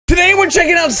Today we're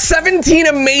checking out 17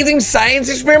 amazing science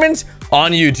experiments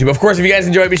on YouTube. Of course, if you guys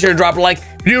enjoy it, be sure to drop a like.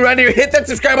 If you're new around here, hit that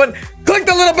subscribe button, click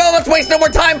the little bell. Let's waste no more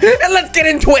time and let's get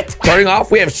into it. Starting off,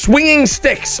 we have swinging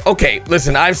sticks. Okay,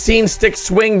 listen, I've seen sticks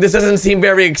swing. This doesn't seem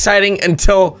very exciting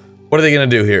until, what are they gonna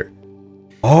do here?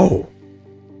 Oh,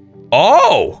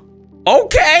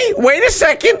 okay, wait a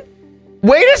second.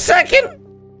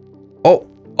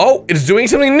 Oh, it's doing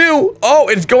something new. Oh,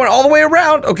 it's going all the way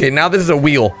around. Okay, now this is a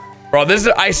wheel. Bro, this is,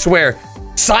 I swear,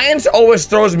 science always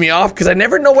throws me off because I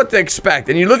never know what to expect.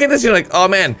 And you look at this, you're like, oh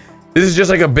man, this is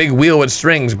just like a big wheel with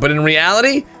strings. But in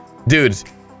reality, dudes,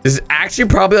 this is actually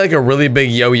probably like a really big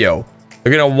yo-yo.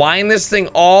 They're gonna wind this thing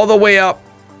all the way up.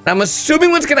 And I'm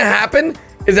assuming what's gonna happen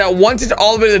is that once it's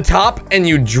all the way to the top and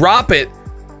you drop it,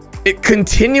 it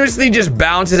continuously just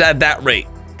bounces at that rate.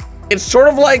 It's sort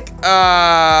of like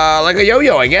a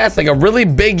yo-yo, I guess, like a really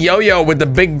big yo-yo with the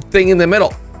big thing in the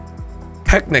middle.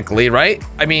 Technically, right?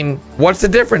 I mean, what's the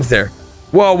difference there?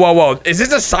 Whoa. Is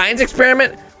this a science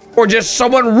experiment or just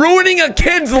someone ruining a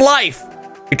kid's life?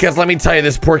 Because let me tell you,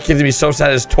 this poor kid's gonna be so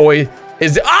sad his toy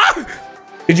is,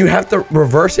 did you have to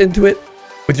reverse into it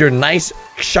with your nice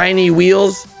shiny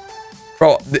wheels?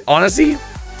 Bro, honestly,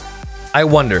 I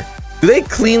wonder, do they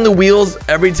clean the wheels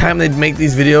every time they make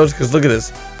these videos? Because look at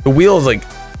this. The wheel is like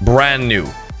brand new.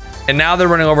 And now they're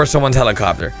running over someone's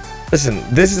helicopter. Listen,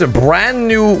 this is a brand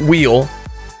new wheel,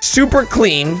 super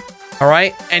clean, all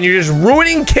right? And you're just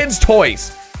ruining kids'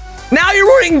 toys. Now you're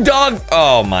ruining dog.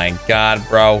 Oh my God,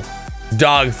 bro.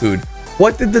 Dog food.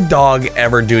 What did the dog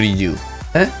ever do to you?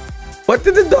 Huh? What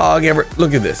did the dog ever,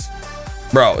 look at this.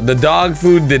 Bro, the dog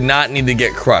food did not need to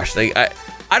get crushed. Like,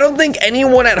 I don't think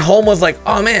anyone at home was like,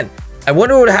 oh man, I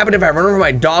wonder what would happen if I run over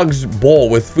my dog's bowl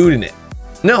with food in it.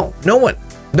 No one,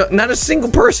 no, not a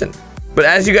single person. But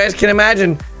as you guys can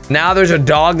imagine, now there's a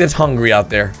dog that's hungry out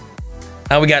there.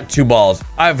 Now we got 2 balls.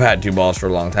 I've had 2 balls for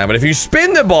a long time, but if you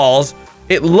spin the balls,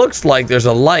 it looks like there's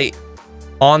a light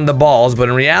on the balls, but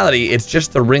in reality, it's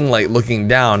just the ring light looking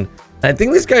down. And I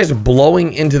think this guy's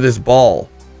blowing into this ball.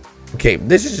 Okay,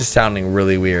 this is just sounding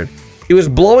really weird. He was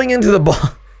blowing into the ball.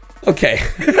 Okay.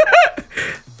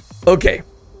 Okay.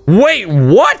 Wait,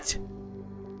 what?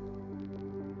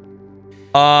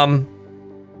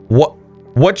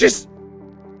 What just...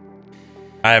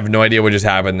 I have no idea what just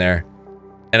happened there.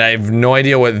 And I have no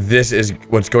idea what this is,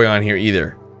 what's going on here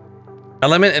either.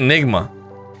 Element Enigma.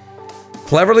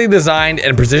 Cleverly designed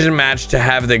and precision matched to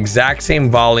have the exact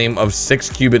same volume of 6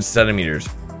 cubic centimeters.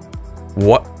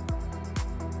 What?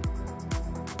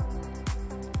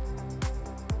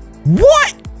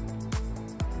 What?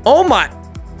 Oh my...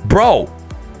 Bro.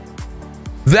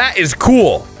 That is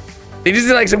cool. They just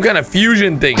did like some kind of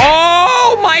fusion thing.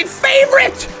 Oh, my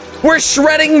favorite! We're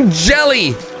shredding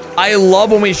jelly. I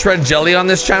love when we shred jelly on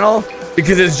this channel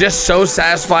because it's just so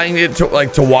satisfying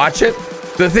to watch it.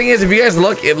 The thing is, if you guys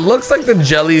look, it looks like the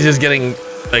jelly is just getting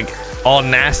like all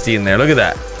nasty in there. Look at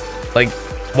that. Like,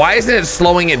 why isn't it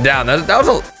slowing it down? That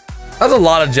was a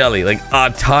lot of jelly, like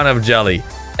a ton of jelly.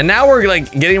 And now we're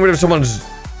like getting rid of someone's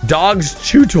dog's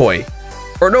chew toy.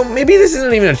 Or no, maybe this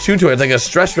isn't even a chew toy. It's like a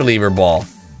stress reliever ball.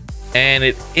 And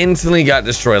it instantly got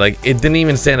destroyed. Like, it didn't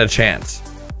even stand a chance.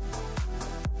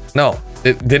 No,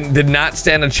 it did not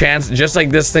stand a chance. Just like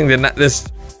this thing did not.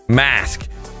 This mask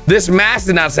did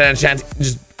not stand a chance.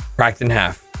 Just cracked in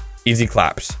half. Easy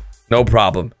claps. No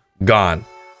problem. Gone.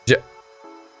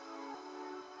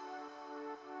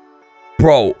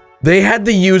 Bro, they had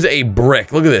to use a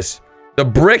brick. Look at this. The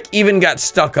brick even got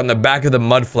stuck on the back of the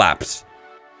mud flaps.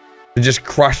 To just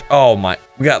crush. Oh my.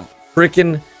 We got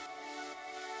freaking.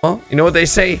 Well, you know what they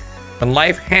say? When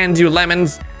life hands you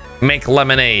lemons, make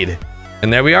lemonade.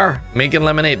 And there we are, making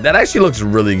lemonade. That actually looks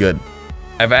really good.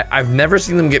 I've never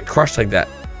seen them get crushed like that.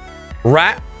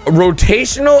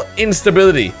 Rotational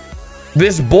instability.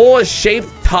 This bowl is shaped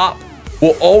top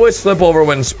will always flip over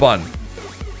when spun.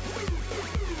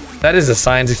 That is a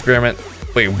science experiment.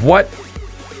 Wait, what?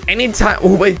 Anytime,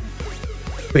 oh, wait,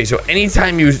 so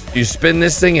anytime you spin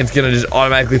this thing, it's gonna just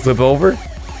automatically flip over?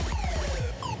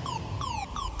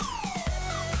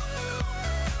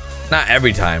 Not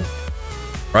every time,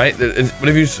 right? But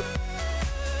if you...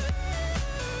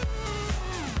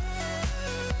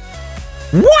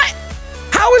 What?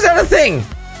 How is that a thing?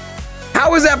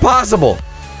 How is that possible?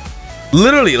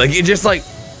 Literally, like, it just like...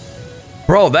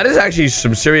 Bro, that is actually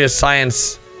some serious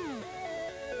science.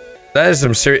 That is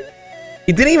some serious...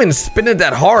 He didn't even spin it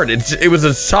that hard. It was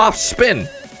a soft spin.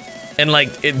 And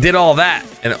like, it did all that.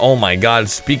 And oh my God,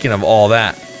 speaking of all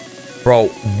that. Bro,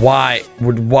 why?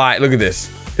 Look at this.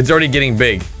 It's already getting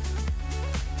big.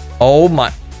 Oh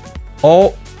my.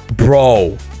 Oh,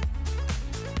 bro.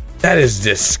 That is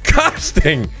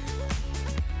disgusting.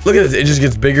 Look at this. It just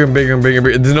gets bigger and bigger and bigger and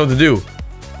bigger. It doesn't know what to do.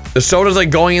 The soda's like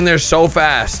going in there so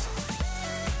fast.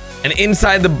 And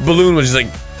inside the balloon was just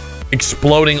like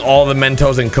exploding all the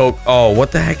Mentos and Coke. Oh,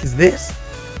 what the heck is this?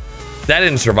 That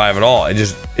didn't survive at all. It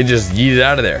just yeeted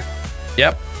out of there.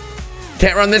 Yep.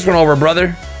 Can't run this one over,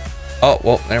 brother. Oh,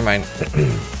 well, never mind.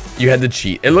 You had to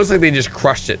cheat. It looks like they just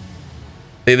crushed it.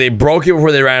 They broke it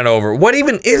before they ran it over. What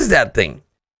even is that thing?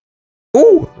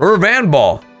 Ooh, rubber band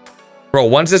ball. Bro,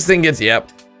 once this thing gets,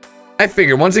 yep. I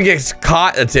figured once it gets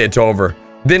caught, that's it, it's over.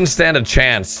 Didn't stand a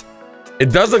chance.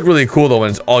 It does look really cool though when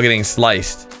it's all getting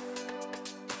sliced.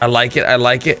 I like it, I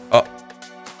like it. Oh.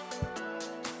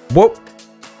 What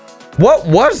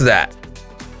was that?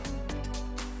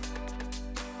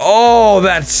 Oh,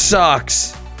 that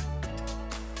sucks.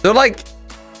 They're like,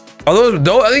 are those,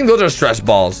 I think those are stress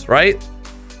balls, right?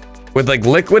 With like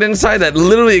liquid inside that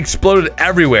literally exploded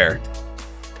everywhere.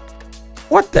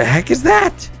 What the heck is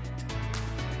that?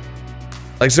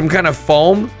 Like some kind of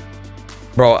foam?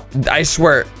 Bro, I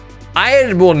swear,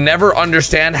 I will never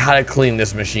understand how to clean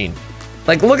this machine.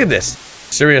 Like, look at this.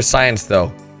 Serious science,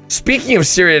 though. Speaking of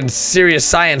serious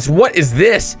science, what is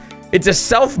this? It's a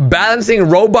self-balancing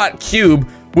robot cube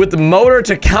with a motor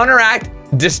to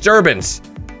counteract disturbance.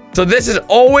 So this is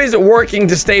always working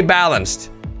to stay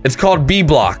balanced. It's called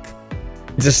B-Block.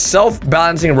 It's a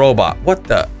self-balancing robot. What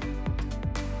the?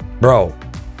 Bro.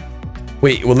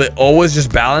 Wait, will it always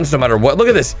just balance no matter what? Look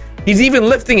at this. He's even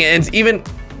lifting it, and it's even...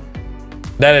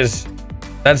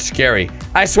 That's scary.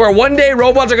 I swear, one day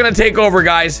robots are gonna take over,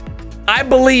 guys. I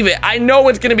believe it. I know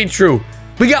it's gonna be true.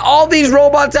 We got all these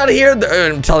robots out here.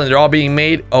 I'm telling you, they're all being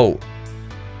made. Oh.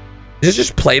 Is this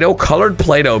just Play-Doh? Colored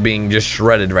Play-Doh being just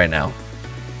shredded right now.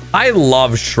 I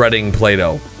love shredding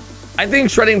Play-Doh. I think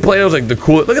shredding Play-Doh is like the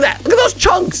coolest. Look at that. Look at those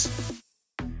chunks.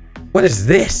 What is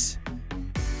this?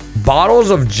 Bottles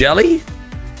of jelly?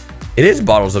 It is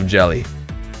bottles of jelly.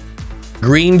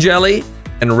 Green jelly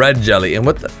and red jelly. And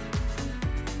what the?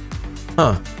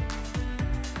 Huh.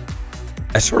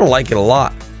 I sort of like it a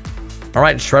lot. All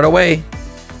right, shred away.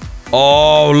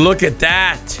 Oh, look at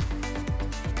that.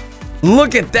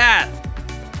 Look at that.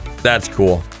 That's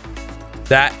cool.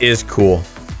 That is cool.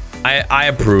 I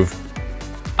approve.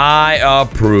 I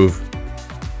approve.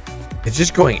 It's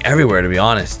just going everywhere, to be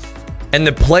honest. And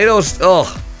the Play-Doh's, ugh.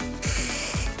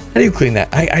 How do you clean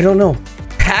that? I don't know.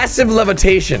 Passive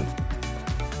levitation.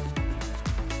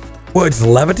 Well, it's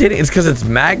levitating? It's because it's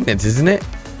magnets, isn't it?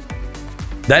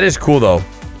 That is cool, though.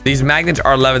 These magnets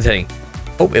are levitating.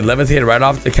 Oh, it levitated right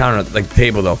off the counter, like the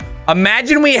table, though.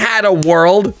 Imagine we had a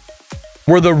world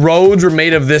where the roads were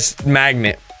made of this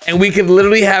magnet, and we could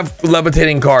literally have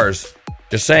levitating cars.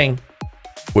 Just saying.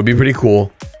 Would be pretty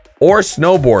cool. Or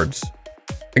snowboards.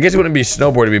 I guess it wouldn't be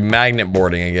snowboard, it'd be magnet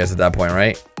boarding, I guess, at that point,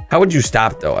 right? How would you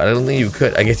stop, though? I don't think you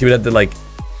could. I guess you would have to, like,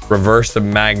 reverse the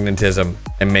magnetism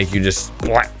and make you just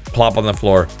plop on the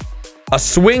floor. A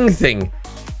swing thing.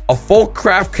 A folk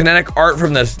craft kinetic art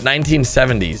from the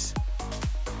 1970s.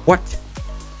 What?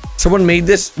 Someone made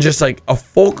this just like a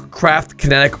folk craft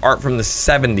kinetic art from the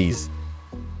 70s.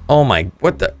 Oh my,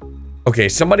 what the? Okay,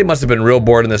 somebody must have been real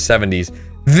bored in the 70s.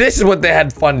 This is what they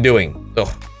had fun doing. Ugh.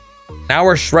 Now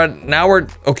we're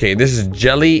okay, this is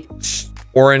jelly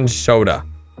orange soda.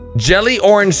 Jelly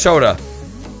orange soda.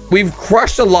 We've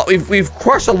crushed a lot. We've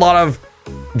crushed a lot of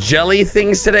jelly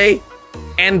things today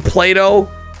and Play-Doh.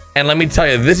 And let me tell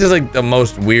you, this is like the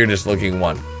most weirdest looking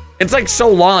one. It's like so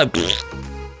long.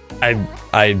 Like,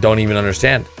 I don't even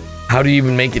understand. How do you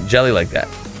even make it jelly like that?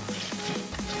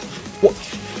 What?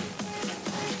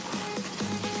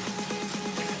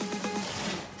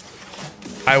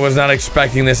 I was not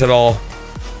expecting this at all.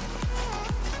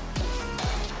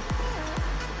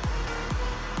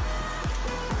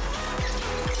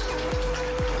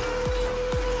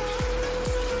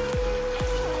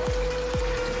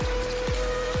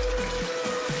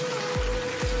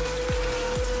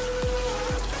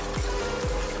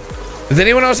 Does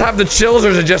anyone else have the chills, or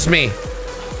is it just me?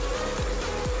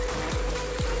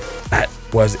 That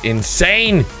was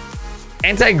insane.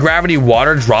 Anti-gravity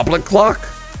water droplet clock?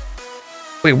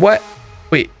 Wait, what?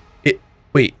 Wait,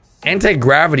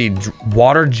 anti-gravity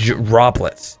water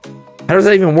droplets. How does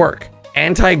that even work?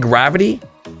 Anti-gravity?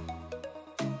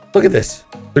 Look at this.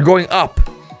 They're going up.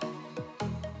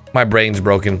 My brain's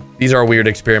broken. These are weird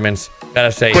experiments,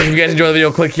 gotta say. Of course, if you guys enjoyed the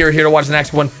video, click here to watch the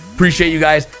next one. Appreciate you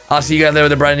guys. I'll see you guys there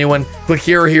with a brand new one. Click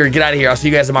here or here. Get out of here. I'll see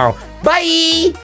you guys tomorrow. Bye!